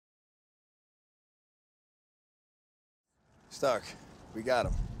Stark, we got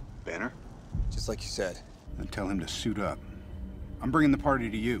him. Banner? Just like you said. Then tell him to suit up. I'm bringing the party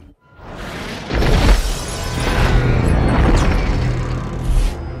to you.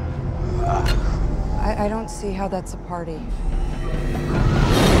 I don't see how that's a party.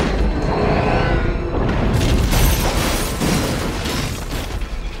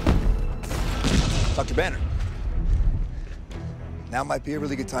 Dr. Banner. Now might be a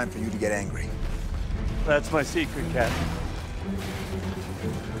really good time for you to get angry. That's my secret, Cap.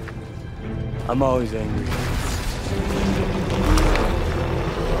 I'm always angry.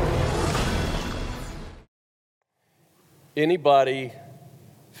 Anybody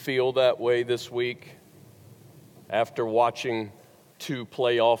feel that way this week after watching 2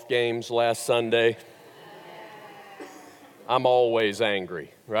 playoff games last Sunday? I'm always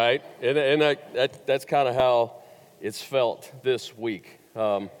angry, right? And that's kind of how it's felt this week.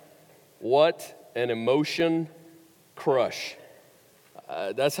 What an emotion crush.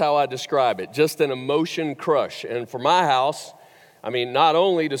 That's how I describe it, just an emotion crush. And for my house, I mean, not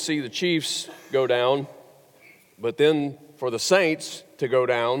only to see the Chiefs go down, but then for the Saints to go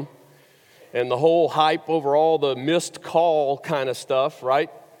down, and the whole hype over all the missed call kind of stuff,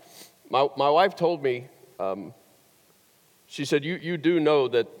 right? My wife told me, she said, you do know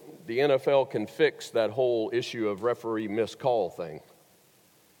that the NFL can fix that whole issue of referee missed call thing.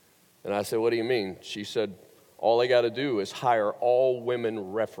 And I said, what do you mean? She said, all they got to do is hire all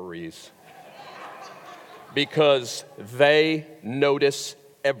women referees because they notice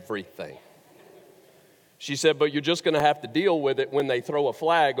everything. She said, but you're just going to have to deal with it when they throw a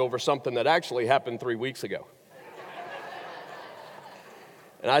flag over something that actually happened 3 weeks ago.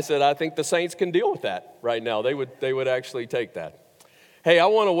 And I said, I think the Saints can deal with that right now. They would actually take that. Hey, I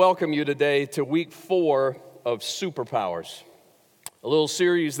want to welcome you today to week 4 of Superpowers, a little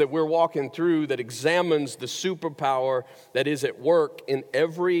series that we're walking through that examines the superpower that is at work in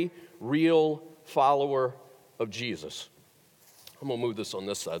every real follower of Jesus. I'm going to move this on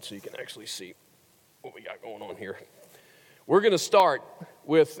this side so you can actually see what we got going on here. We're going to start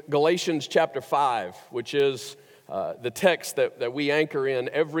with Galatians chapter 5, which is the text that we anchor in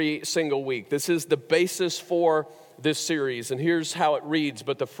every single week. This is the basis for this series, and here's how it reads.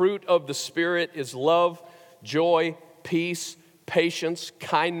 But the fruit of the Spirit is love, joy, peace, patience,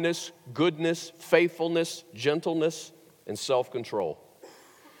 kindness, goodness, faithfulness, gentleness, and self-control.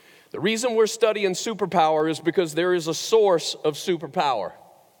 The reason we're studying superpower is because there is a source of superpower.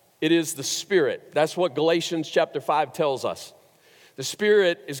 It is the Spirit. That's what Galatians chapter 5 tells us. The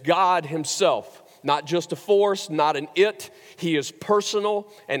Spirit is God himself, not just a force, not an it. He is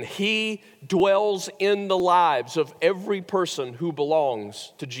personal, and he dwells in the lives of every person who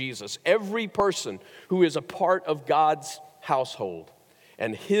belongs to Jesus, every person who is a part of God's household.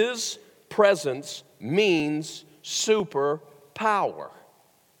 And his presence means superpower.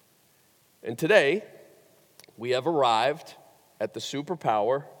 And today, we have arrived at the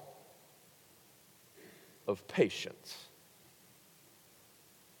superpower of patience.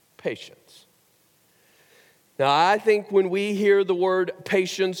 Patience. Now, I think when we hear the word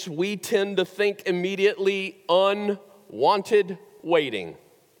patience, we tend to think immediately unwanted waiting,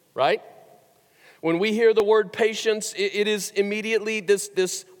 right? When we hear the word patience, it is immediately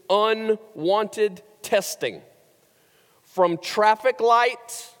this unwanted testing. From traffic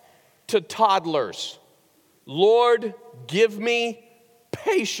lights to toddlers. Lord, give me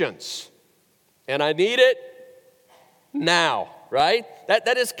patience. And I need it now, right?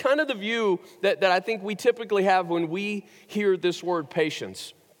 That is kind of the view that I think we typically have when we hear this word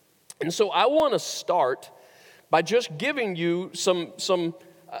patience. And so I want to start by just giving you some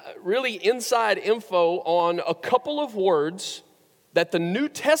really inside info on a couple of words that the New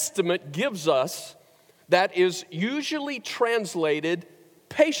Testament gives us that is usually translated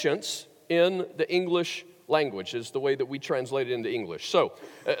patience in the English language, is the way that we translate it into English. So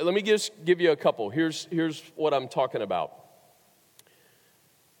let me just give you a couple. Here's what I'm talking about.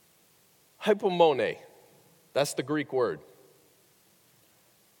 Hypomone, that's the Greek word.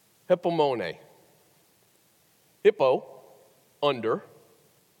 Hypomone. Hippo, under.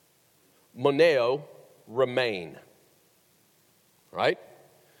 Moneo, remain. Right?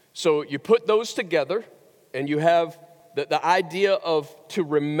 So you put those together, and you have the idea of to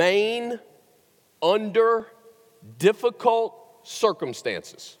remain under difficult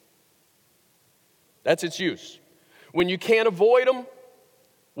circumstances. That's its use. When you can't avoid them,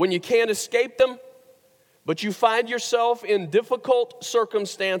 when you can't escape them, but you find yourself in difficult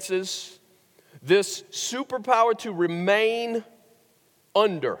circumstances, this superpower to remain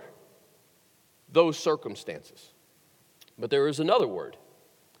under those circumstances. But there is another word.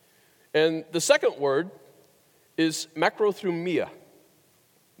 And the second word is macrothumia.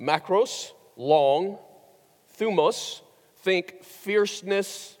 Macros, long. Thumos, think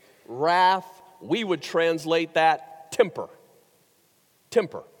fierceness, wrath. We would translate that temper.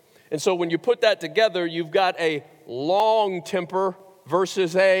 Temper. And so when you put that together, you've got a long temper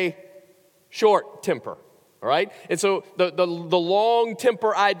versus a short temper. All right? And so the long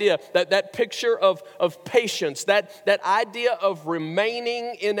temper idea, that picture of patience, that idea of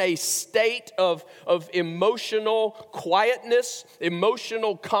remaining in a state of emotional quietness,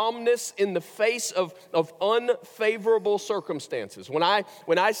 emotional calmness in the face of unfavorable circumstances. When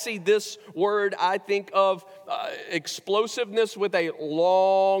I see this word, I think of explosiveness with a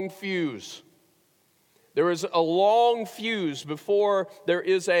long fuse. There is a long fuse before there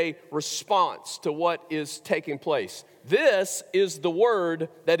is a response to what is taking place. This is the word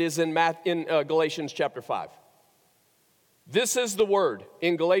that is in Galatians chapter 5. This is the word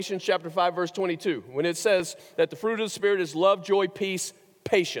in Galatians chapter 5, verse 22, when it says that the fruit of the Spirit is love, joy, peace,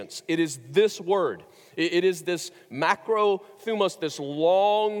 patience. It is this word. It is this macrothumos, this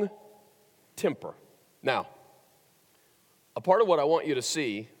long temper. Now, a part of what I want you to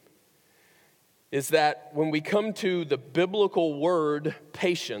see is that when we come to the biblical word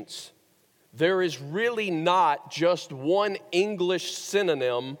patience, there is really not just one English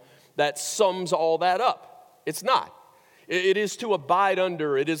synonym that sums all that up. It's not. It is to abide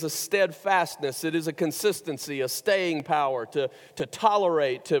under. It is a steadfastness. It is a consistency, a staying power, to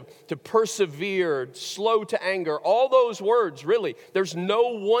tolerate, to persevere, slow to anger. All those words, really, there's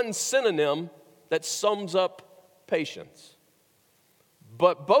no one synonym that sums up patience.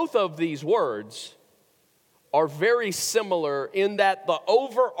 But both of these words are very similar in that the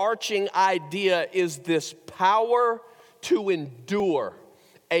overarching idea is this power to endure,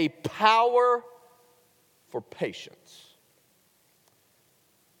 a power for patience.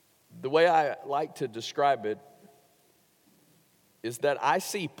 The way I like to describe it is that I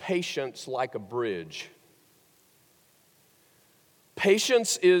see patience like a bridge.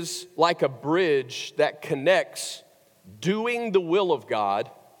 Patience is like a bridge that connects doing the will of God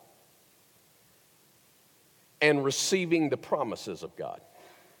and receiving the promises of God.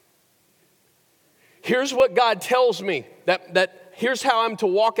 Here's what God tells me, that here's how I'm to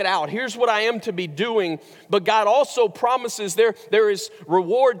walk it out. Here's what I am to be doing. But God also promises there is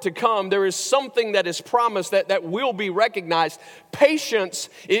reward to come. There is something that is promised that will be recognized. Patience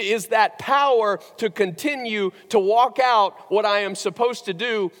is that power to continue to walk out what I am supposed to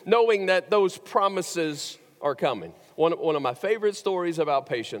do, knowing that those promises are coming. One of my favorite stories about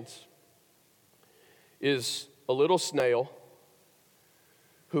patience is a little snail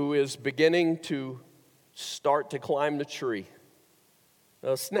who is beginning to start to climb the tree.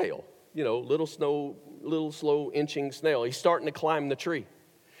 A snail, little slow inching snail. He's starting to climb the tree.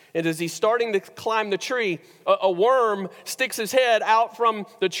 And as he's starting to climb the tree, a worm sticks his head out from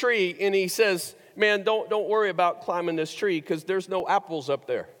the tree and he says, "Man, don't worry about climbing this tree because there's no apples up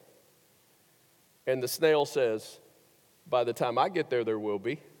there." And the snail says, "By the time I get there, there will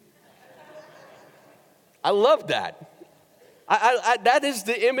be." I love that. That is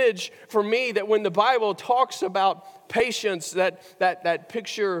the image for me that when the Bible talks about patience, that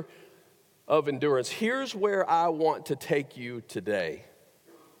picture of endurance. Here's where I want to take you today.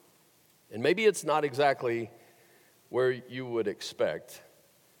 And maybe it's not exactly where you would expect.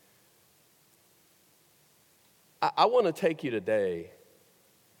 I want to take you today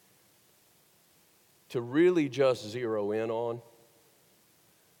to really just zero in on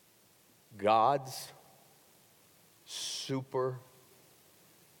God's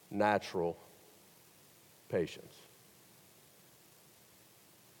supernatural patience.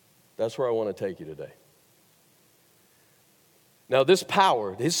 That's where I want to take you today. Now, this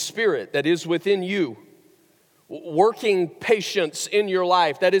power, His Spirit that is within you, working patience in your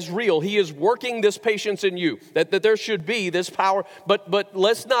life, that is real. He is working this patience in you, that there should be this power. But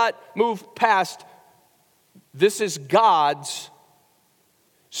let's not move past. This is God's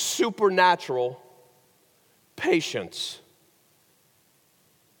supernatural patience,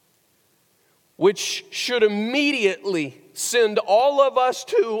 which should immediately send all of us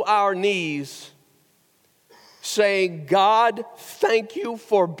to our knees saying, "God, thank you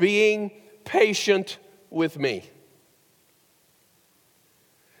for being patient with me.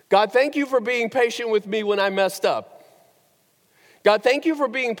 God, thank you for being patient with me when I messed up. God, thank you for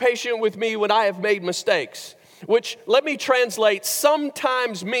being patient with me when I have made mistakes." Which, let me translate,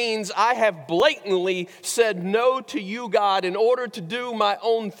 sometimes means I have blatantly said no to you, God, in order to do my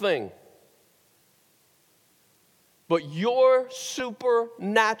own thing. But your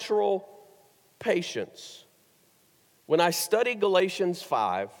supernatural patience. When I study Galatians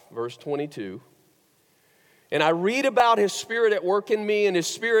 5, verse 22, And I read about His Spirit at work in me and His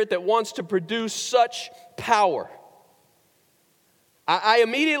Spirit that wants to produce such power. I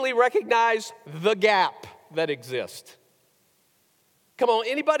immediately recognize the gap that exists. Come on,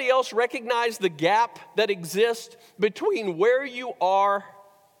 anybody else recognize the gap that exists between where you are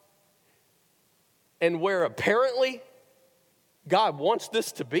and where apparently God wants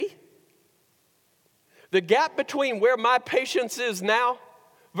this to be? The gap between where my patience is now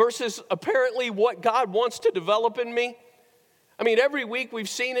versus apparently what God wants to develop in me. I mean, every week we've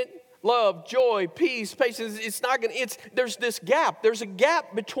seen it. Love, joy, peace, patience. There's this gap. There's a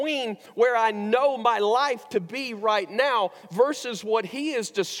gap between where I know my life to be right now versus what He is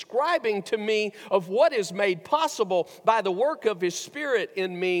describing to me of what is made possible by the work of His Spirit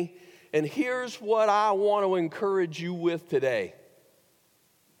in me. And here's what I want to encourage you with today.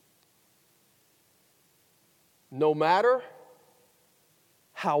 No matter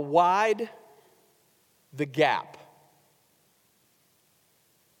how wide the gap,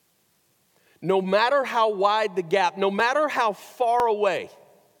 no matter how wide the gap, no matter how far away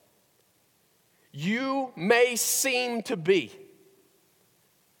you may seem to be,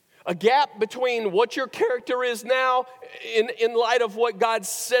 a gap between what your character is now in light of what God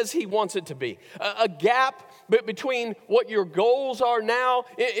says He wants it to be. A gap between what your goals are now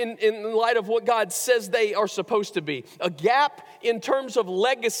in light of what God says they are supposed to be. A gap in terms of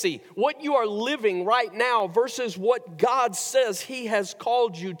legacy, what you are living right now versus what God says He has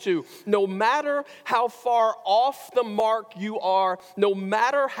called you to. No matter how far off the mark you are, no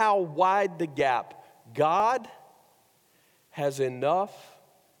matter how wide the gap, God has enough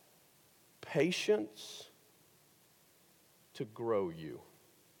patience to grow you.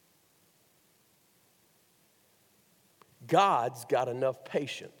 God's got enough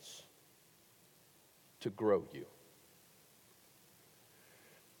patience to grow you.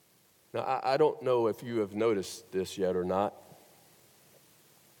 Now, I don't know if you have noticed this yet or not,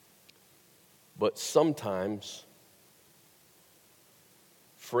 but sometimes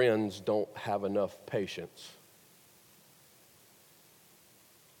friends don't have enough patience.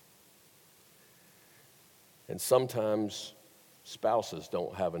 And sometimes spouses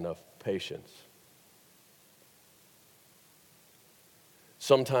don't have enough patience.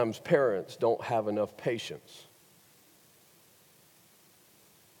 Sometimes parents don't have enough patience.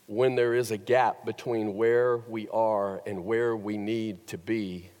 When there is a gap between where we are and where we need to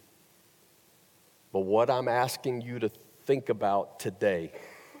be. But what I'm asking you to think about today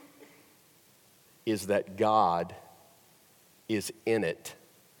is that God is in it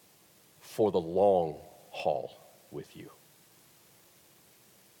for the long haul with you.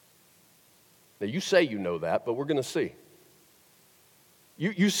 Now, you say you know that, but we're going to see.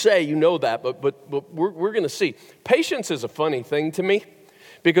 You say you know that, but we're going to see. Patience is a funny thing to me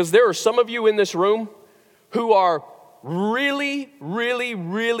because there are some of you in this room who are really, really,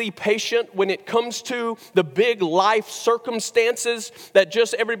 really patient when it comes to the big life circumstances that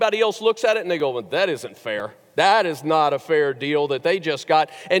just everybody else looks at it and they go, well, that isn't fair. That is not a fair deal that they just got.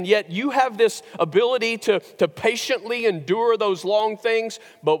 And yet you have this ability to patiently endure those long things,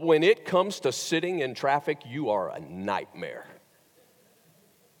 but when it comes to sitting in traffic, you are a nightmare.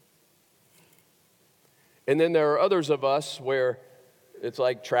 And then there are others of us where it's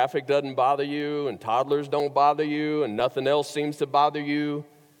like traffic doesn't bother you and toddlers don't bother you and nothing else seems to bother you.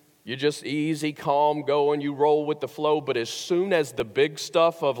 You just easy, calm, go and you roll with the flow. But as soon as the big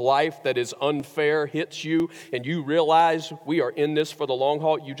stuff of life that is unfair hits you and you realize we are in this for the long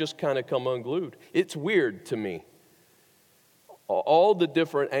haul, you just kind of come unglued. It's weird to me. All the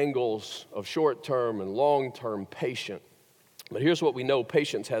different angles of short-term and long-term patient. But here's what we know,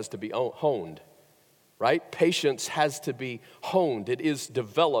 patience has to be honed. Right? Patience has to be honed. It is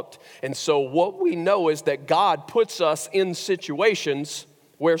developed. And so what we know is that God puts us in situations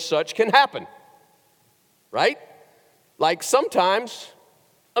where such can happen. Right? Like sometimes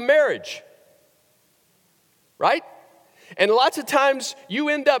a marriage. Right? And lots of times you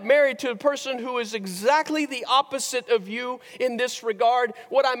end up married to a person who is exactly the opposite of you in this regard.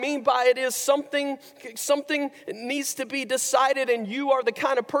 What I mean by it is something needs to be decided, and you are the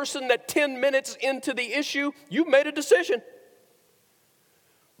kind of person that 10 minutes into the issue, you've made a decision.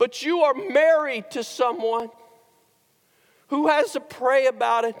 But you are married to someone who has to pray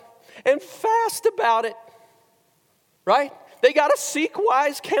about it and fast about it. Right? They got to seek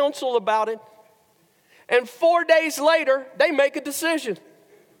wise counsel about it. And 4 days later, they make a decision.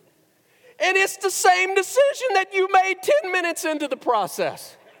 And it's the same decision that you made 10 minutes into the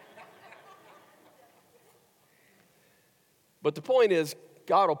process. But the point is,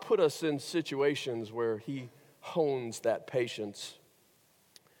 God will put us in situations where He hones that patience.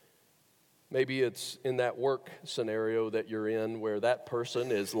 Maybe it's in that work scenario that you're in where that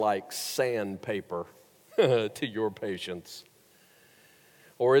person is like sandpaper to your patience.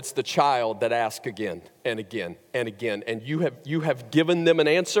 Or it's the child that asks again and again and again, and you have given them an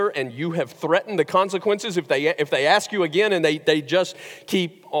answer, and you have threatened the consequences if they ask you again, and they just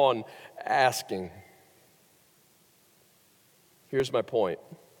keep on asking. Here's my point.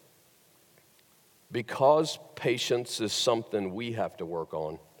 Because patience is something we have to work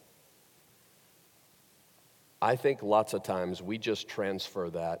on, I think lots of times we just transfer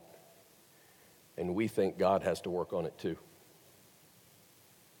that and we think God has to work on it too.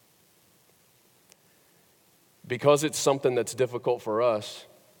 Because it's something that's difficult for us,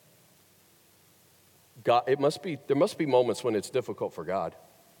 there must be moments when it's difficult for God.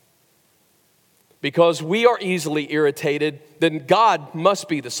 Because we are easily irritated, then God must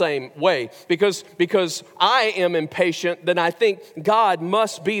be the same way. Because I am impatient, then I think God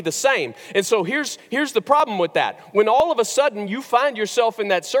must be the same. And so here's the problem with that. When all of a sudden you find yourself in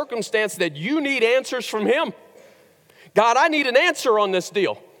that circumstance that you need answers from Him. God, I need an answer on this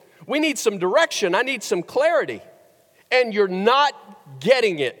deal. We need some direction. I need some clarity. And you're not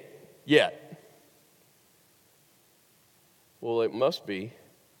getting it yet. Well, it must be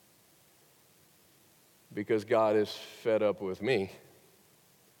because God is fed up with me,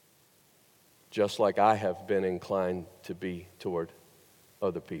 just like I have been inclined to be toward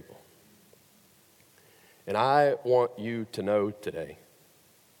other people. And I want you to know today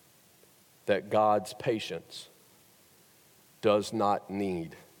that God's patience does not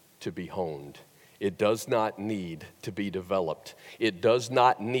need to be honed. It does not need to be developed. It does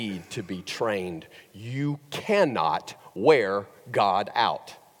not need to be trained. You cannot wear God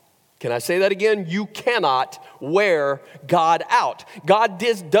out. Can I say that again? You cannot wear God out. God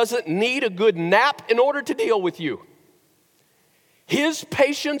doesn't need a good nap in order to deal with you. His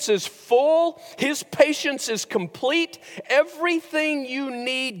patience is full. His patience is complete. Everything you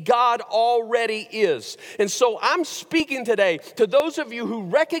need, God already is. And so I'm speaking today to those of you who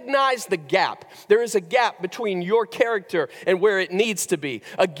recognize the gap. There is a gap between your character and where it needs to be.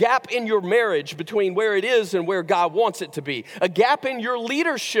 A gap in your marriage between where it is and where God wants it to be. A gap in your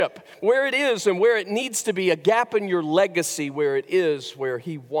leadership where it is and where it needs to be. A gap in your legacy where it is where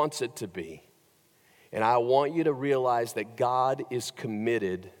He wants it to be. And I want you to realize that God is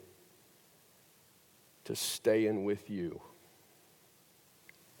committed to staying with you.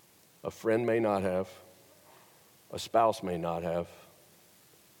 A friend may not have, a spouse may not have,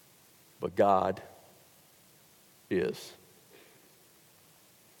 but God is.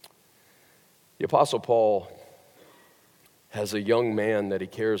 The Apostle Paul has a young man that he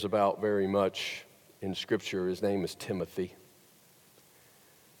cares about very much in Scripture. His name is Timothy.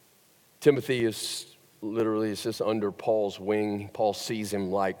 Timothy is literally just under Paul's wing. Paul sees him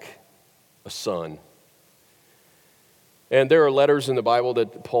like a son. And there are letters in the Bible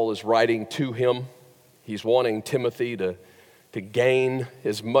that Paul is writing to him. He's wanting Timothy to gain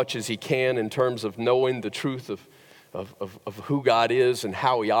as much as he can in terms of knowing the truth of who God is and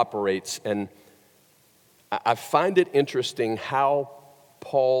how He operates. And I find it interesting how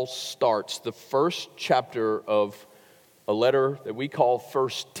Paul starts the first chapter of a letter that we call 1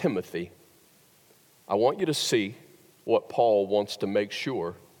 Timothy. I want you to see what Paul wants to make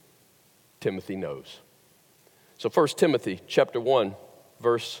sure Timothy knows. So 1 Timothy chapter 1,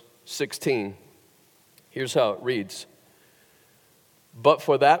 verse 16. Here's how it reads. But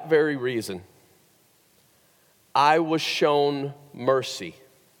for that very reason, I was shown mercy,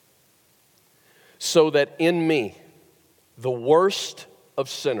 so that in me, the worst of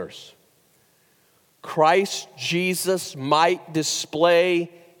sinners, Christ Jesus might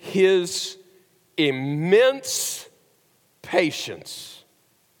display His immense patience.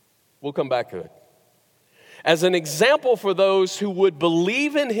 We'll come back to it. As an example for those who would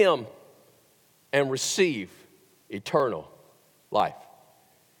believe in Him and receive eternal life.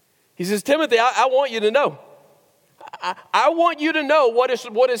 He says, Timothy, I want you to know. I want you to know what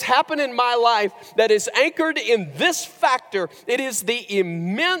has happened in my life that is anchored in this factor. It is the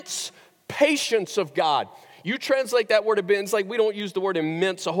immense patience of God. You translate that word immense, like we don't use the word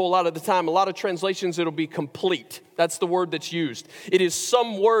immense a whole lot of the time. A lot of translations, it'll be complete. That's the word that's used. It is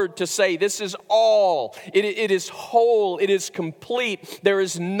some word to say this is all. It is whole. It is complete. There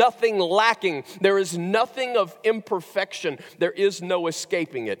is nothing lacking. There is nothing of imperfection. There is no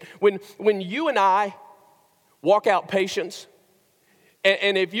escaping it. When you and I walk out patience,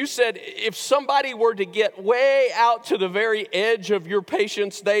 And if you said, if somebody were to get way out to the very edge of your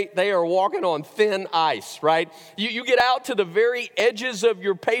patience, they are walking on thin ice, right? You get out to the very edges of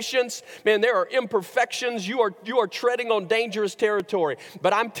your patience, man, there are imperfections. You are treading on dangerous territory.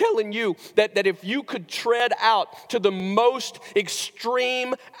 But I'm telling you that if you could tread out to the most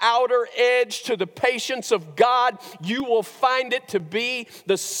extreme outer edge to the patience of God, you will find it to be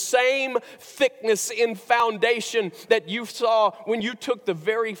the same thickness in foundation that you saw when you took the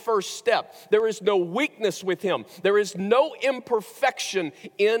very first step. There is no weakness with him. There is no imperfection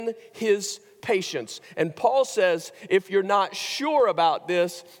in his patience. And Paul says, if you're not sure about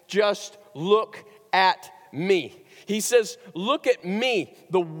this, just look at me. He says, look at me,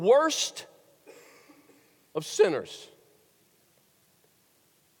 the worst of sinners.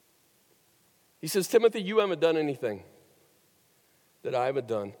 He says, Timothy, you haven't done anything that I haven't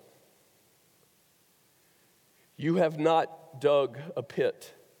done. You have not dug a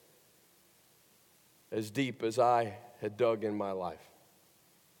pit as deep as I had dug in my life.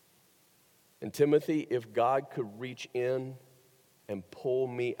 And Timothy, if God could reach in and pull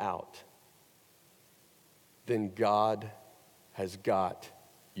me out, then God has got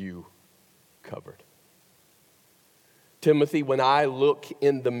you covered. Timothy, when I look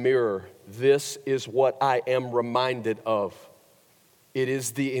in the mirror, this is what I am reminded of. It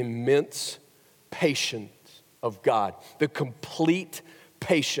is the immense patience of God, the complete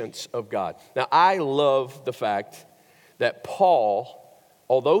patience of God. Now, I love the fact that Paul,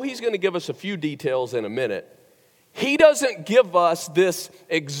 although he's going to give us a few details in a minute, he doesn't give us this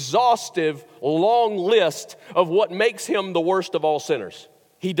exhaustive, long list of what makes him the worst of all sinners.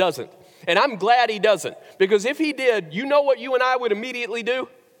 He doesn't. And I'm glad he doesn't, because if he did, you know what you and I would immediately do?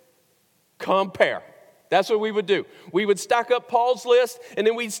 Compare. That's what we would do. We would stack up Paul's list, and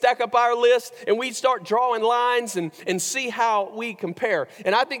then we'd stack up our list, and we'd start drawing lines and see how we compare.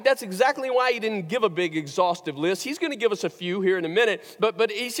 And I think that's exactly why he didn't give a big exhaustive list. He's going to give us a few here in a minute,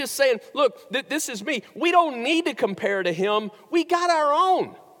 but he's just saying, look, this is me. We don't need to compare to him. We got our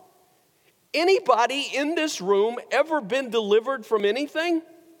own. Anybody in this room ever been delivered from anything?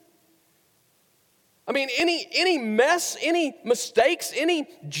 I mean, any mess, any mistakes, any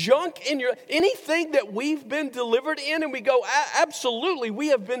junk anything that we've been delivered in, and we go, absolutely, we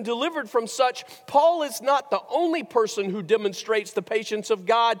have been delivered from such. Paul is not the only person who demonstrates the patience of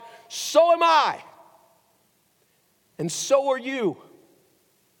God. So am I. And so are you.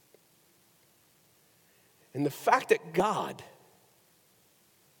 And the fact that God,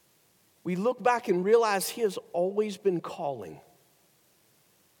 we look back and realize he has always been calling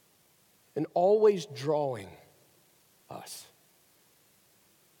and always drawing us.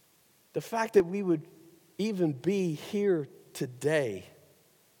 The fact that we would even be here today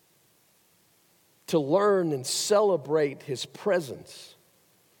to learn and celebrate his presence.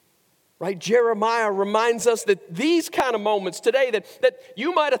 Right? Jeremiah reminds us that these kind of moments today that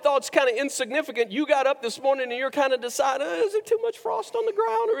you might have thought is kind of insignificant. You got up this morning and you're kind of deciding, is there too much frost on the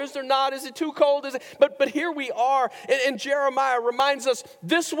ground or is there not? Is it too cold? But here we are. And Jeremiah reminds us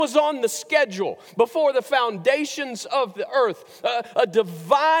this was on the schedule before the foundations of the earth. A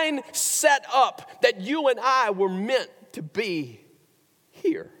divine setup that you and I were meant to be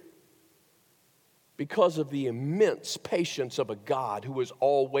here. Because of the immense patience of a God who is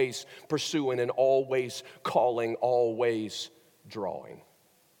always pursuing and always calling, always drawing.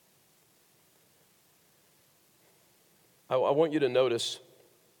 I want you to notice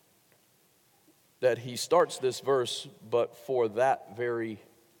that he starts this verse, but for that very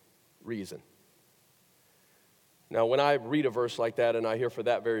reason. Now, when I read a verse like that and I hear for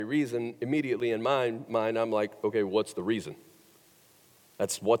that very reason, immediately in my mind, I'm like, okay, what's the reason?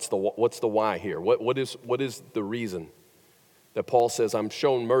 What's the why here? What is the reason that Paul says I'm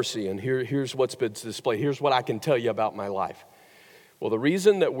shown mercy and here's what's been displayed. Here's what I can tell you about my life. Well, the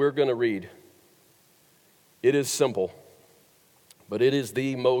reason that we're going to read, it is simple, but it is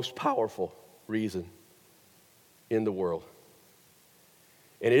the most powerful reason in the world.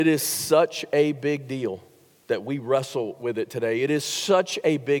 And it is such a big deal that we wrestle with it today. It is such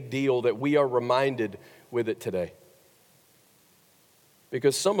a big deal that we are reminded with it today.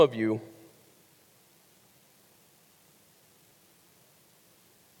 Because some of you,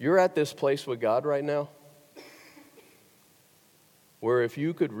 you're at this place with God right now where if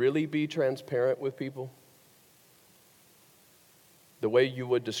you could really be transparent with people, the way you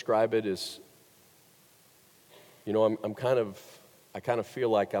would describe it is, you know, I kind of feel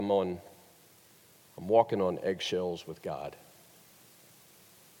like I'm walking on eggshells with God.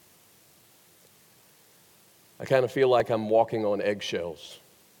 I kind of feel like I'm walking on eggshells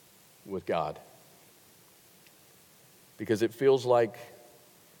with God. Because it feels like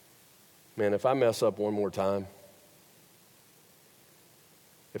man, if I mess up one more time,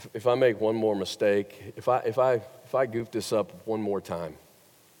 if I make one more mistake, if I goof this up one more time,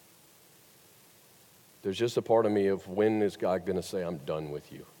 there's just a part of me of when is God going to say, I'm done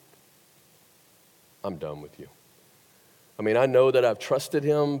with you? I'm done with you. I mean, I know that I've trusted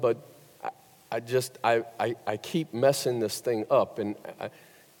him, but I keep messing this thing up, and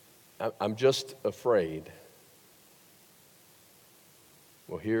I'm just afraid.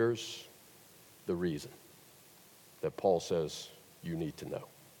 Well, here's the reason that Paul says you need to know.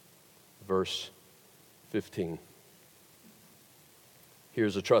 Verse 15.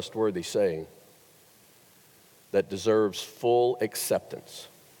 Here's a trustworthy saying that deserves full acceptance.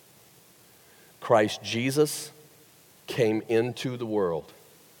 Christ Jesus came into the world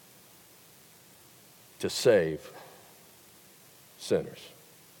to save sinners.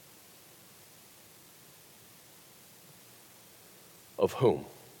 Of whom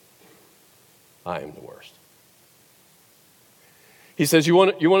I am the worst. He says, you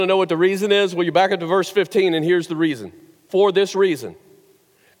want to know what the reason is? Well, you back up to verse 15, and here's the reason. For this reason,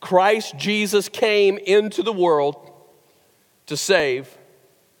 Christ Jesus came into the world to save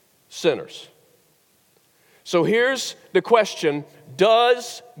sinners. So here's the question: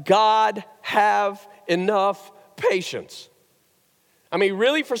 does God have enough patience? I mean,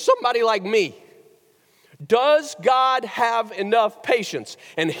 really, for somebody like me, does God have enough patience?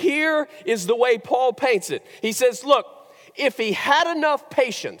 And here is the way Paul paints it. He says, look, if he had enough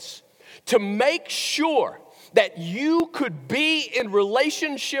patience to make sure that you could be in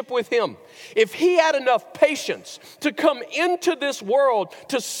relationship with him, if he had enough patience to come into this world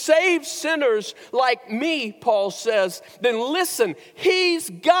to save sinners like me, Paul says, then listen, he's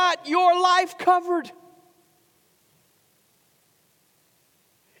got your life covered.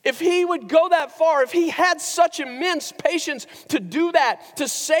 If he would go that far, if he had such immense patience to do that, to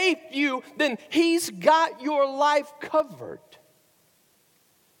save you, then he's got your life covered.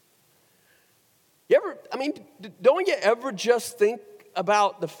 Don't you ever just think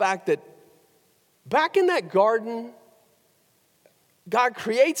about the fact that back in that garden, God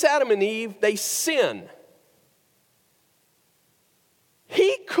creates Adam and Eve, they sin.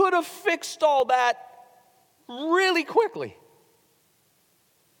 He could have fixed all that really quickly.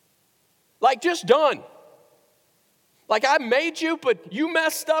 Like, just done. Like, I made you, but you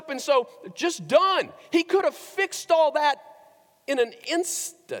messed up, and so just done. He could have fixed all that in an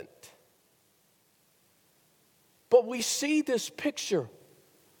instant. But we see this picture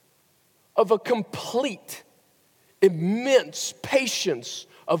of a complete, immense patience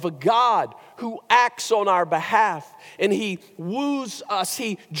of a God who acts on our behalf, and he woos us,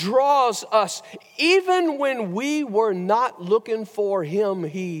 he draws us. Even when we were not looking for him,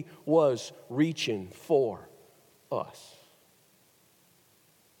 he was reaching for us.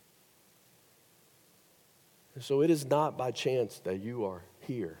 And so it is not by chance that you are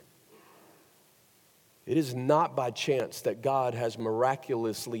here. It is not by chance that God has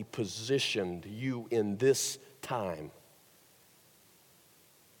miraculously positioned you in this time.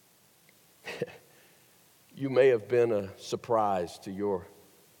 You may have been a surprise to your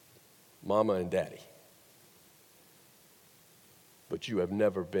mama and daddy, but you have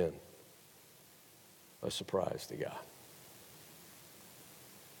never been a surprise to God.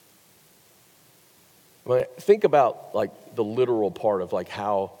 Think about like the literal part of like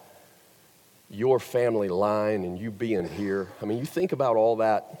how your family line and you being here. I mean, you think about all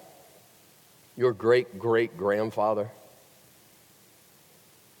that. Your great-great-grandfather.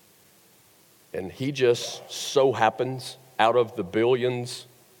 And he just so happens, out of the billions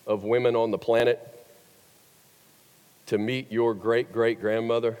of women on the planet, to meet your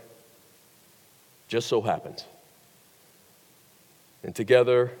great-great-grandmother. Just so happens. And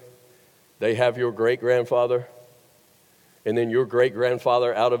together, they have your great-grandfather. And then your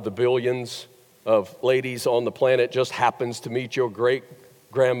great-grandfather, out of the billions of ladies on the planet, just happens to meet your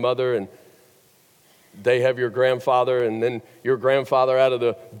great-grandmother, and they have your grandfather, and then your grandfather, out of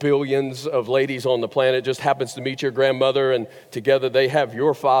the billions of ladies on the planet, just happens to meet your grandmother, and together they have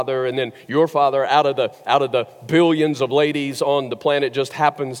your father, and then your father, out of the billions of ladies on the planet, just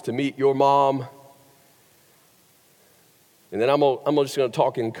happens to meet your mom. And then I'm just going to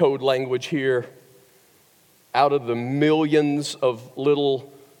talk in code language here. Out of the millions of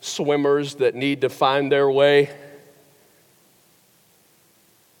little swimmers that need to find their way,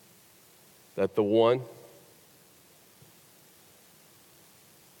 that the one,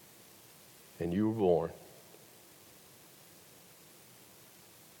 and you were born.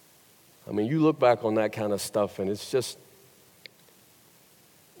 I mean, you look back on that kind of stuff, and it's just,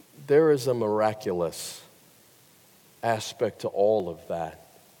 there is a miraculous aspect to all of that.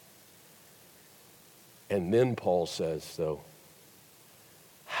 And then Paul says, though,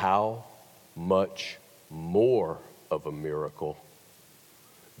 how much more of a miracle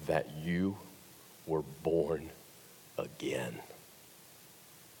that you were born again.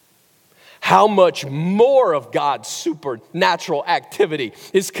 How much more of God's supernatural activity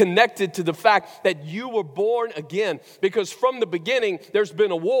is connected to the fact that you were born again? Because from the beginning, there's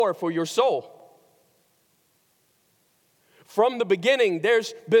been a war for your soul. From the beginning,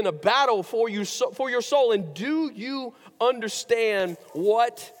 there's been a battle for your soul. And do you understand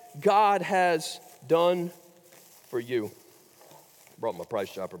what God has done for you? I brought my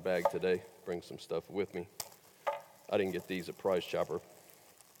Price Chopper bag today. Bring some stuff with me. I didn't get these at Price Chopper.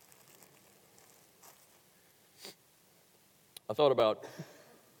 I thought about,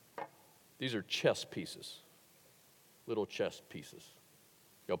 these are chess pieces, little chess pieces.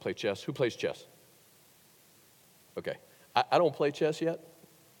 Y'all play chess? Who plays chess? Okay. I don't play chess yet.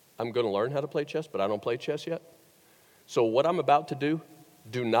 I'm going to learn how to play chess, but I don't play chess yet. So what I'm about to do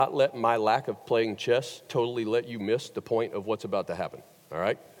not let my lack of playing chess totally let you miss the point of what's about to happen, all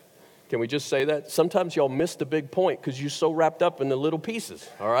right? Can we just say that? Sometimes y'all miss the big point because you're so wrapped up in the little pieces,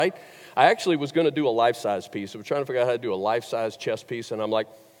 all right? I actually was going to do a life-size piece. I was trying to figure out how to do a life-size chess piece, and I'm like,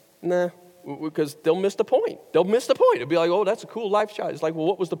 nah, because they'll miss the point. They'll miss the point. It'll be like, oh, that's a cool life-size. It's like, well,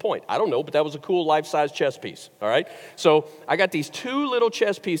 what was the point? I don't know, but that was a cool life-size chess piece, all right? So I got these two little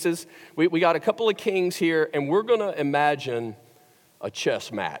chess pieces. We got a couple of kings here, and we're going to imagine a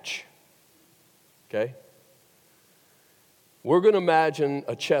chess match, okay? We're going to imagine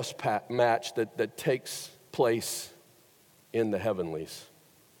a chess match that takes place in the heavenlies,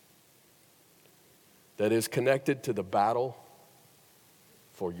 that is connected to the battle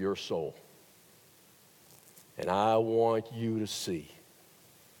for your soul. And I want you to see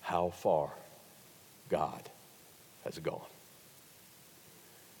how far God has gone.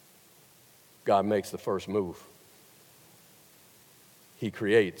 God makes the first move. He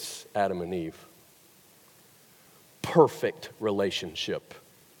creates Adam and Eve. Perfect relationship.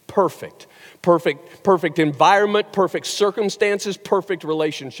 Perfect environment, perfect circumstances, perfect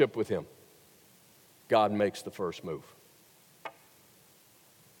relationship with Him. God makes the first move.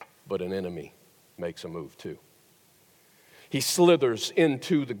 But an enemy makes a move too. He slithers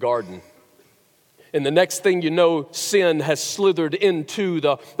into the garden. And the next thing you know, sin has slithered into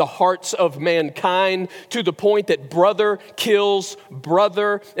the hearts of mankind to the point that brother kills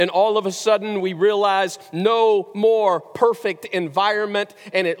brother. And all of a sudden we realize no more perfect environment,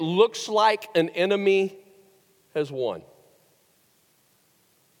 and it looks like an enemy has won.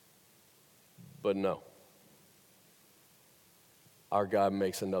 But no. Our God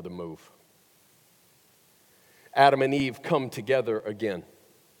makes another move. Adam and Eve come together again.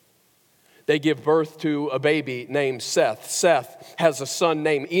 They give birth to a baby named Seth. Seth has a son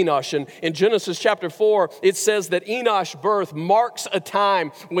named Enosh. And in Genesis chapter 4, it says that Enosh's birth marks a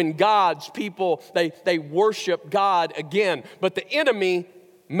time when God's people, they worship God again. But the enemy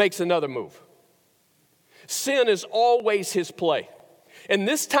makes another move. Sin is always his play. And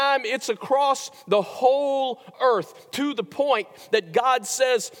this time it's across the whole earth to the point that God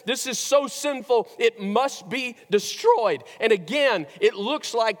says this is so sinful it must be destroyed. And again, it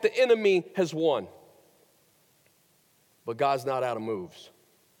looks like the enemy has won. But God's not out of moves.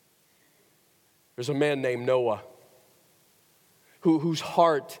 There's a man named Noah whose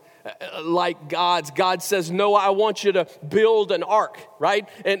heart, like God's, God says, Noah, I want you to build an ark, right?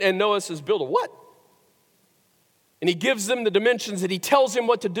 And Noah says, build a what? And he gives them the dimensions and he tells him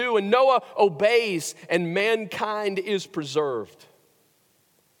what to do, and Noah obeys and mankind is preserved.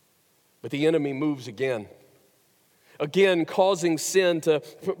 But the enemy moves again causing sin to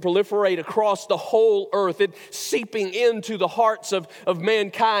proliferate across the whole earth, it seeping into the hearts of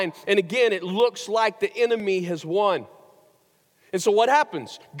mankind. And again, it looks like the enemy has won. And so what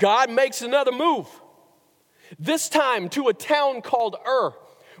happens? God makes another move, this time to a town called Ur,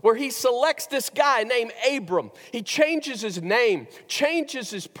 where he selects this guy named Abram. He changes his name,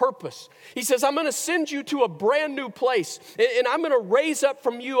 changes his purpose. He says, I'm going to send you to a brand new place, and I'm going to raise up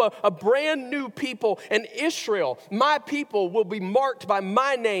from you a brand new people. And Israel, my people, will be marked by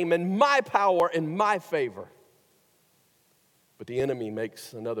my name and my power and my favor. But the enemy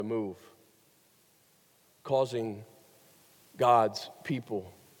makes another move, causing God's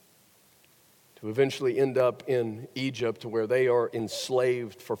people to eventually end up in Egypt, where they are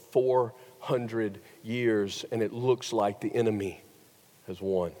enslaved for 400 years, and it looks like the enemy has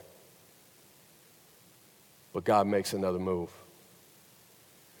won. But God makes another move.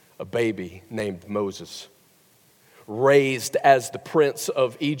 A baby named Moses raised as the prince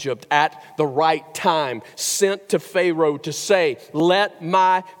of Egypt at the right time, sent to Pharaoh to say, let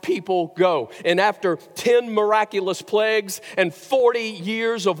my people go. And after 10 miraculous plagues and 40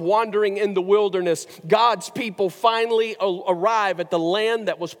 years of wandering in the wilderness, God's people finally arrive at the land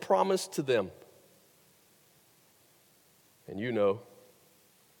that was promised to them. And you know,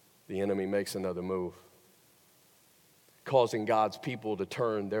 the enemy makes another move, causing God's people to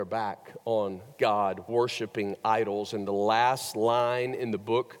turn their back on God, worshiping idols. And the last line in the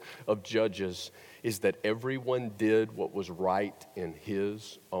book of Judges is that everyone did what was right in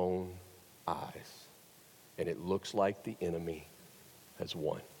his own eyes. And it looks like the enemy has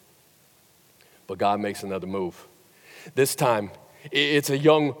won. But God makes another move. This time, it's a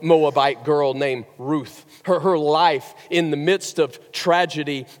young Moabite girl named Ruth. Her life in the midst of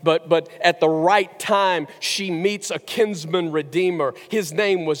tragedy, but at the right time, she meets a kinsman redeemer. His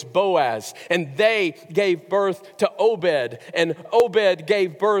name was Boaz, and they gave birth to Obed, and Obed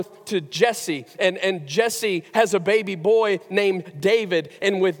gave birth to Jesse, and Jesse has a baby boy named David.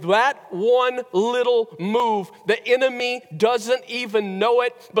 And with that one little move, the enemy doesn't even know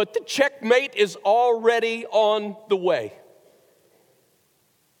it, but the checkmate is already on the way.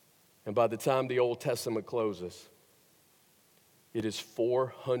 And by the time the Old Testament closes, it is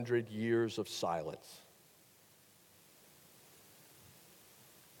 400 years of silence.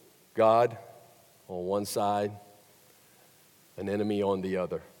 God on one side, an enemy on the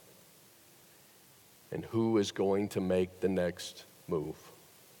other. And who is going to make the next move?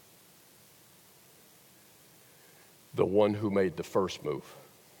 The one who made the first move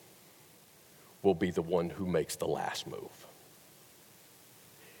will be the one who makes the last move.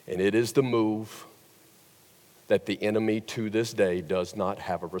 And it is the move that the enemy to this day does not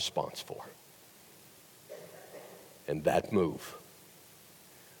have a response for. And that move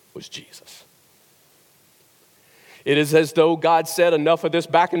was Jesus. It is as though God said, enough of this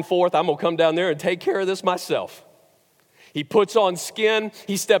back and forth. I'm going to come down there and take care of this myself. He puts on skin,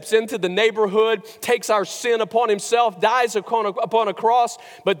 he steps into the neighborhood, takes our sin upon himself, dies upon a cross,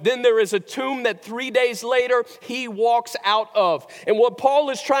 but then there is a tomb that 3 days later he walks out of. And what Paul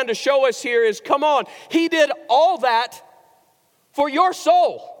is trying to show us here is, come on, he did all that for your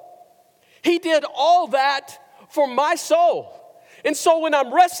soul. He did all that for my soul. And so when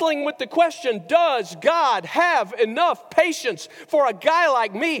I'm wrestling with the question, does God have enough patience for a guy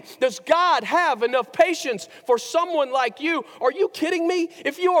like me? Does God have enough patience for someone like you? Are you kidding me?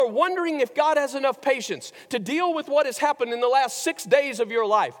 If you are wondering if God has enough patience to deal with what has happened in the last 6 days of your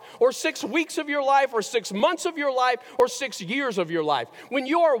life, or 6 weeks of your life, or 6 months of your life, or 6 years of your life, when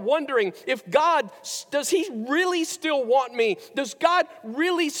you are wondering if God, does he really still want me? Does God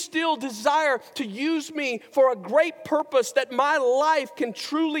really still desire to use me for a great purpose that my life can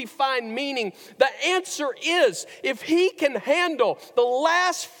truly find meaning? The answer is, if he can handle the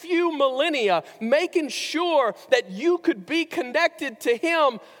last few millennia making sure that you could be connected to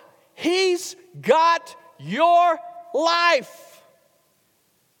him, he's got your life.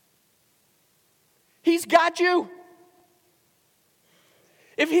 He's got you.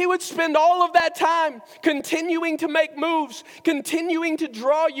 If he would spend all of that time continuing to make moves, continuing to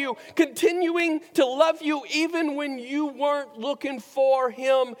draw you, continuing to love you even when you weren't looking for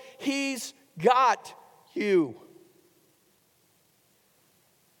him, he's got you.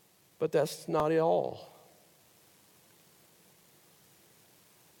 But that's not it all.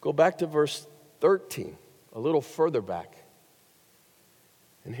 Go back to verse 13, a little further back.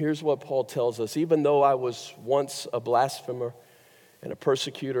 And here's what Paul tells us. Even though I was once a blasphemer and a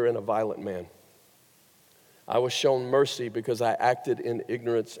persecutor and a violent man, I was shown mercy because I acted in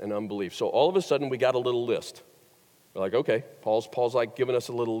ignorance and unbelief. So all of a sudden we got a little list. We're like, okay, Paul's like giving us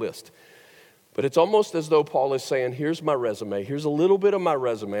a little list. But it's almost as though Paul is saying, here's my resume. Here's a little bit of my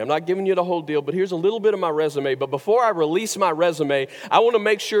resume. I'm not giving you the whole deal, but here's a little bit of my resume. But before I release my resume, I want to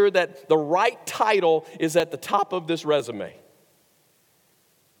make sure that the right title is at the top of this resume.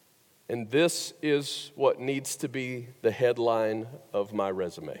 And this is what needs to be the headline of my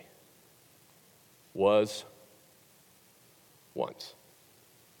resume. Was once.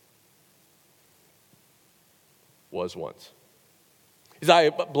 Was once. Is I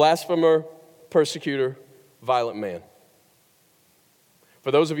a blasphemer, persecutor, violent man?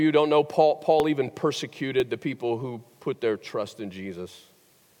 For those of you who don't know, Paul even persecuted the people who put their trust in Jesus.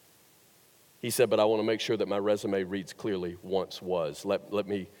 He said, but I want to make sure that my resume reads clearly, once was. Let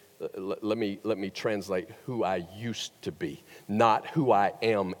me let me translate who I used to be, not who I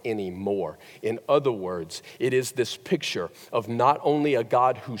am anymore. In other words, it is this picture of not only a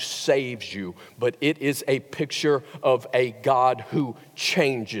God who saves you, but it is a picture of a God who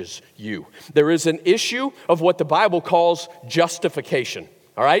changes you. There is an issue of what the Bible calls justification.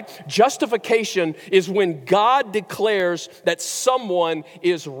 All right? Justification is when God declares that someone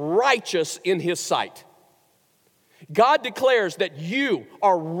is righteous in his sight. God declares that you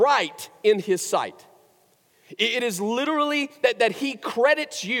are right in his sight. It is literally that he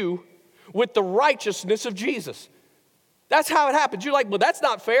credits you with the righteousness of Jesus. That's how it happens. You're like, well, that's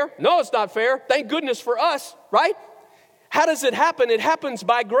not fair. No, it's not fair. Thank goodness for us, right? How does it happen? It happens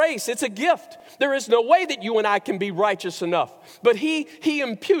by grace. It's a gift. There is no way that you and I can be righteous enough. But he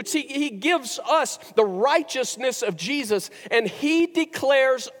imputes, he gives us the righteousness of Jesus, and he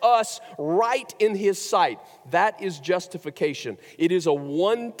declares us right in his sight. That is justification. It is a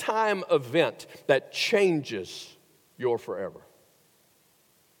one-time event that changes your forever.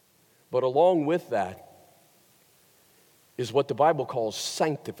 But along with that is what the Bible calls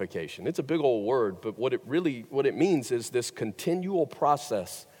sanctification. It's a big old word, but what it means is this continual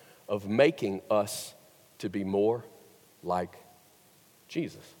process of making us to be more like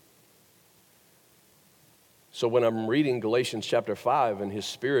Jesus. So when I'm reading Galatians chapter 5 and his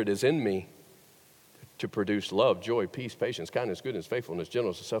Spirit is in me to produce love, joy, peace, patience, kindness, goodness, faithfulness,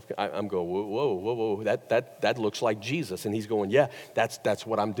 gentleness, and self-control, I'm going, whoa, that looks like Jesus. And he's going, yeah, that's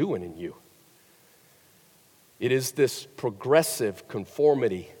what I'm doing in you. It is this progressive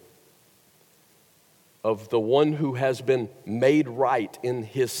conformity of the one who has been made right in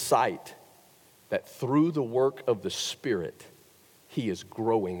his sight, that through the work of the Spirit, he is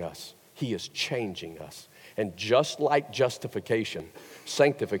growing us. He is changing us. And just like justification,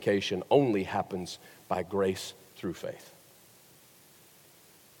 sanctification only happens by grace through faith.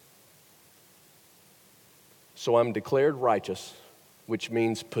 So I'm declared righteous, which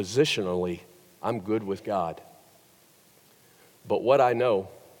means positionally, I'm good with God. But what I know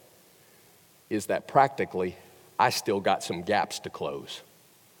is that practically, I still got some gaps to close,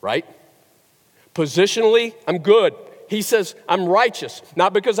 right? Positionally, I'm good. He says, I'm righteous,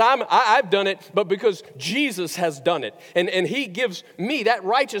 not because I've done it, but because Jesus has done it. And he gives me that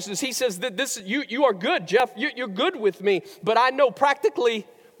righteousness. He says that you are good, Jeff. You're good with me. But I know practically,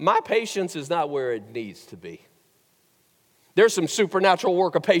 my patience is not where it needs to be. There's some supernatural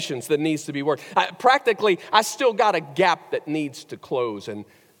work of patience that needs to be worked. Practically, I still got a gap that needs to close. And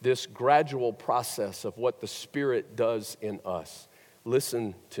this gradual process of what the Spirit does in us,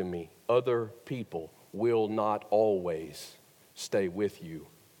 listen to me, other people will not always stay with you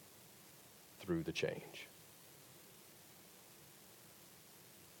through the change.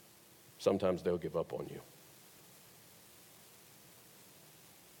 Sometimes they'll give up on you.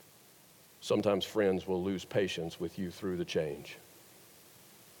 Sometimes friends will lose patience with you through the change.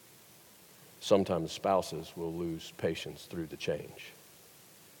 Sometimes spouses will lose patience through the change.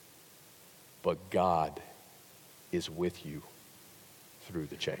 But God is with you through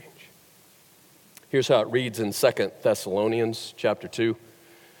the change. Here's how it reads in 2 Thessalonians chapter 2.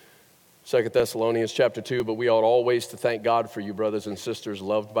 2 Thessalonians chapter 2, but we ought always to thank God for you, brothers and sisters,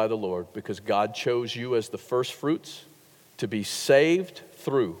 loved by the Lord, because God chose you as the first fruits to be saved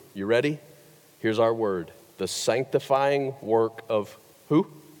through, you ready? Here's our word, the sanctifying work of who?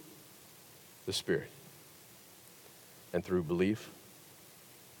 The Spirit. And through belief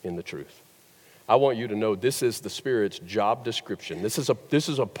in the truth. I want you to know this is the Spirit's job description. This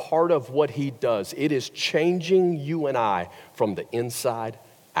is a part of what he does. It is changing you and I from the inside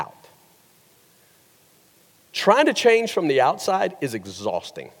out. Trying to change from the outside is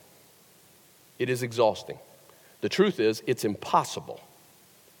exhausting. It is exhausting. The truth is, it's impossible.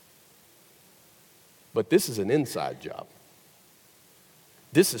 But this is an inside job.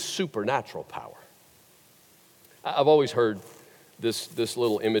 This is supernatural power. I've always heard this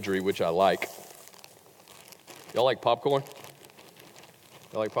little imagery, which I like. Y'all like popcorn?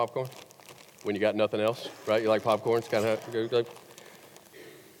 Y'all like popcorn? When you got nothing else, right? You like popcorn? It's kind of,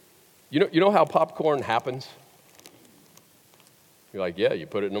 you know how popcorn happens? You're like, yeah, you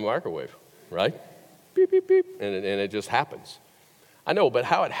put it in the microwave, right? Beep, beep, beep, and it just happens. I know, but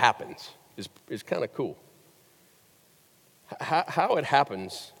how it happens is kind of cool. How it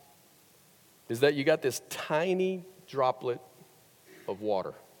happens is that you got this tiny droplet of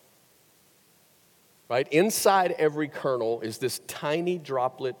water, right? Inside every kernel is this tiny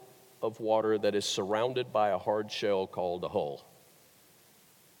droplet of water that is surrounded by a hard shell called a hull.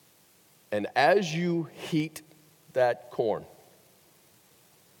 And as you heat that corn,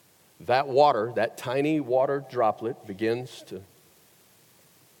 that water, that tiny water droplet begins to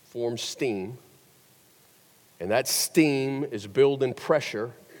forms steam, and that steam is building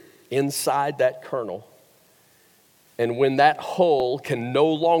pressure inside that kernel. And when that hull can no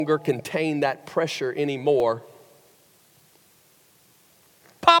longer contain that pressure anymore,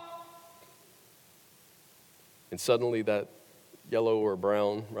 pop! And suddenly that yellow or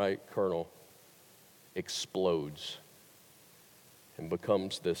brown, right, kernel explodes and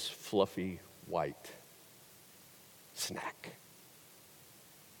becomes this fluffy white snack.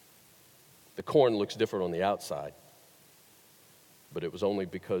 The corn looks different on the outside, but it was only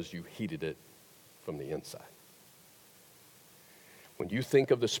because you heated it from the inside. When you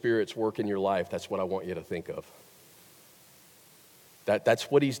think of the Spirit's work in your life, that's what I want you to think of. That's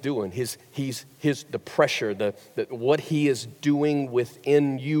what he's doing. The pressure, what he is doing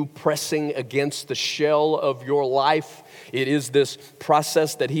within you, pressing against the shell of your life. It is this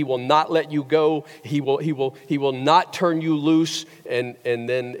process that he will not let you go. He will not turn you loose, and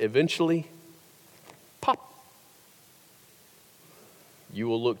then eventually, pop. You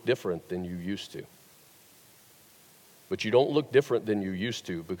will look different than you used to. But you don't look different than you used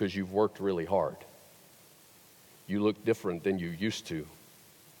to because you've worked really hard. You look different than you used to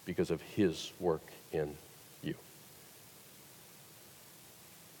because of his work in you.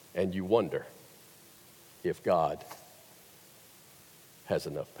 And you wonder if God has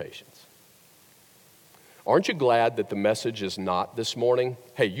enough patience. Aren't you glad that the message is not this morning,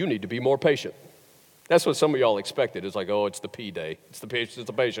 hey, you need to be more patient? That's what some of y'all expected. It's like, oh, it's the P day. It's the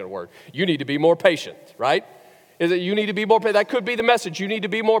patient word. You need to be more patient, right? Is it you need to be more patient? That could be the message. You need to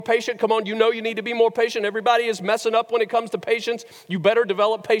be more patient. Come on, you know you need to be more patient. Everybody is messing up when it comes to patience. You better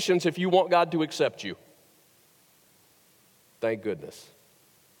develop patience if you want God to accept you. Thank goodness.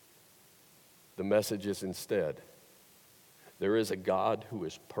 The message is instead, there is a God who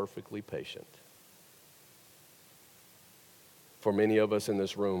is perfectly patient. For many of us in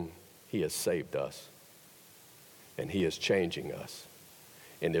this room, he has saved us, and he is changing us.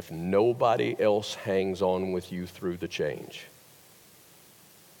 And if nobody else hangs on with you through the change,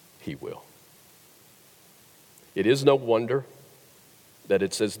 he will. It is no wonder that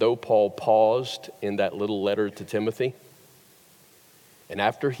it's as though Paul paused in that little letter to Timothy. And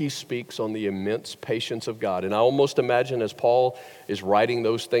after he speaks on the immense patience of God, and I almost imagine as Paul is writing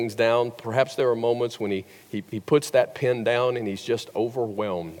those things down, perhaps there are moments when he puts that pen down and he's just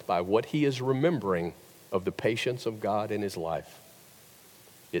overwhelmed by what he is remembering of the patience of God in his life.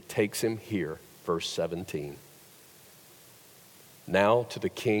 It takes him here, verse 17. Now to the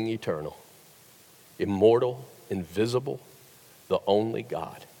King eternal, immortal, invisible, the only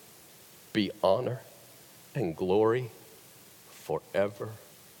God, be honor and glory forever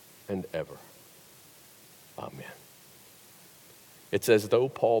and ever. Amen. It's as though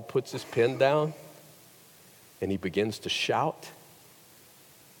Paul puts his pen down and he begins to shout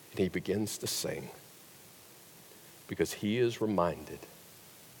and he begins to sing because he is reminded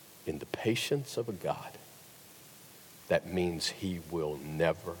in the patience of a God, that means he will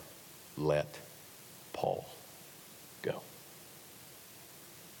never let Paul go.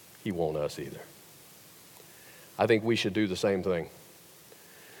 He won't us either. I think we should do the same thing.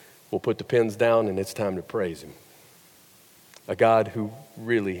 We'll put the pens down and it's time to praise him. A God who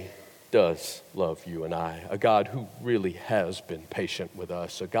really does love you and I. A God who really has been patient with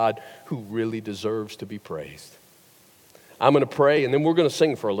us. A God who really deserves to be praised. I'm going to pray, and then we're going to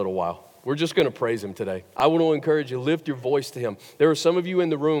sing for a little while. We're just going to praise him today. I want to encourage you, lift your voice to him. There are some of you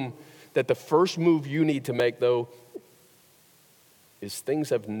in the room that the first move you need to make, though, is things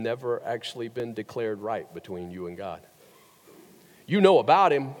have never actually been declared right between you and God. You know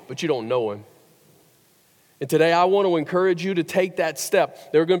about him, but you don't know him. And today I want to encourage you to take that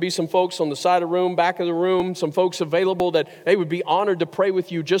step. There are going to be some folks on the side of the room, back of the room, some folks available that they would be honored to pray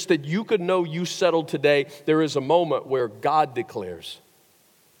with you just that you could know you settled today. There is a moment where God declares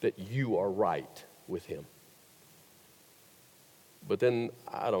that you are right with him. But then,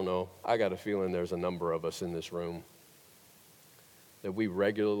 I don't know, I got a feeling there's a number of us in this room that we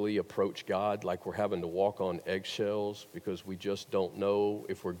regularly approach God like we're having to walk on eggshells because we just don't know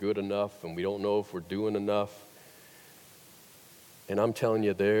if we're good enough and we don't know if we're doing enough. And I'm telling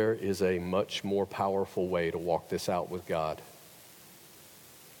you, there is a much more powerful way to walk this out with God.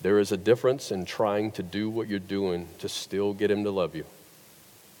 There is a difference in trying to do what you're doing to still get him to love you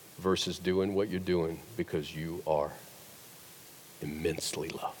versus doing what you're doing because you are immensely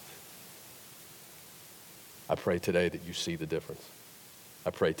loved. I pray today that you see the difference. I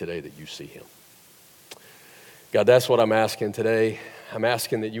pray today that you see him. God, that's what I'm asking today. I'm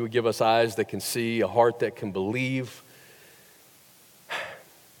asking that you would give us eyes that can see, a heart that can believe.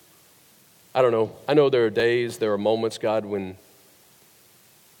 I don't know. I know there are days, there are moments, God, when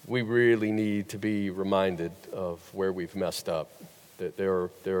we really need to be reminded of where we've messed up. That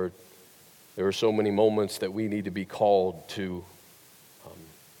there are so many moments that we need to be called to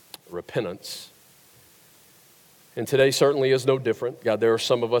repentance. And today certainly is no different. God, there are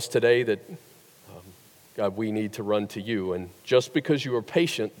some of us today that, God, we need to run to you. And just because you are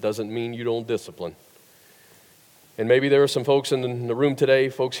patient doesn't mean you don't discipline. And maybe there are some folks in the room today,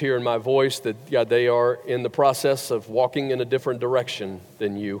 folks hearing my voice, that, God, they are in the process of walking in a different direction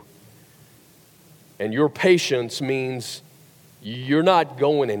than you. And your patience means you're not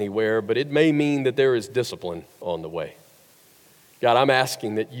going anywhere, but it may mean that there is discipline on the way. God, I'm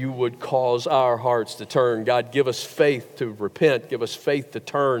asking that you would cause our hearts to turn. God, give us faith to repent. Give us faith to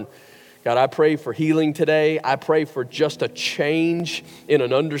turn. God, I pray for healing today. I pray for just a change in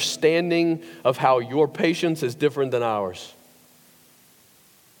an understanding of how your patience is different than ours.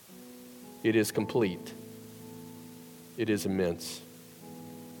 It is complete. It is immense.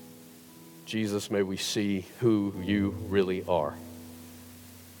 Jesus, may we see who you really are,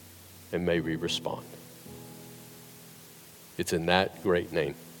 and may we respond. It's in that great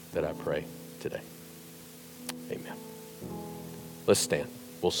name that I pray today. Amen. Let's stand.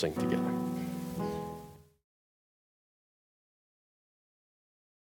 We'll sing together.